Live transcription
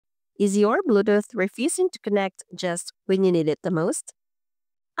Is your Bluetooth refusing to connect just when you need it the most?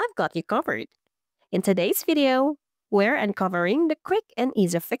 I've got you covered. In today's video, we're uncovering the quick and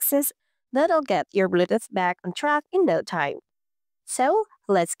easy fixes that'll get your Bluetooth back on track in no time. So,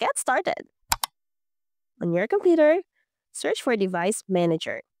 let's get started. On your computer, search for Device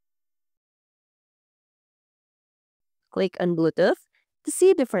Manager. Click on Bluetooth to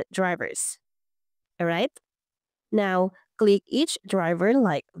see different drivers. Alright? Now, click each driver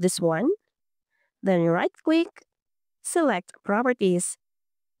like this one. Then right-click, select Properties,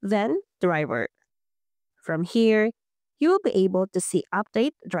 then Driver. From here, you will be able to see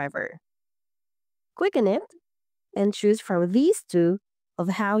Update Driver. Click on it and choose from these two of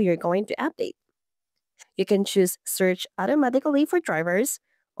how you're going to update. You can choose Search automatically for drivers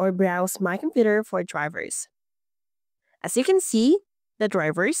or Browse My Computer for drivers. As you can see, the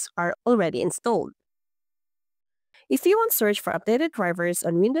drivers are already installed. If you want to search for updated drivers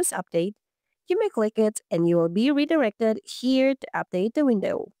on Windows Update, you may click it and you will be redirected here to update the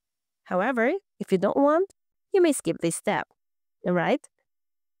window. However, if you don't want, you may skip this step. Alright?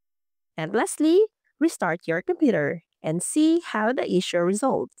 And lastly, restart your computer and see how the issue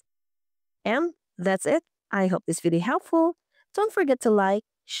resolved. And that's it. I hope this video helpful. Don't forget to like,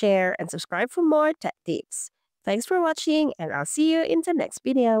 share, and subscribe for more tech tips. Thanks for watching, and I'll see you in the next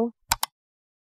video.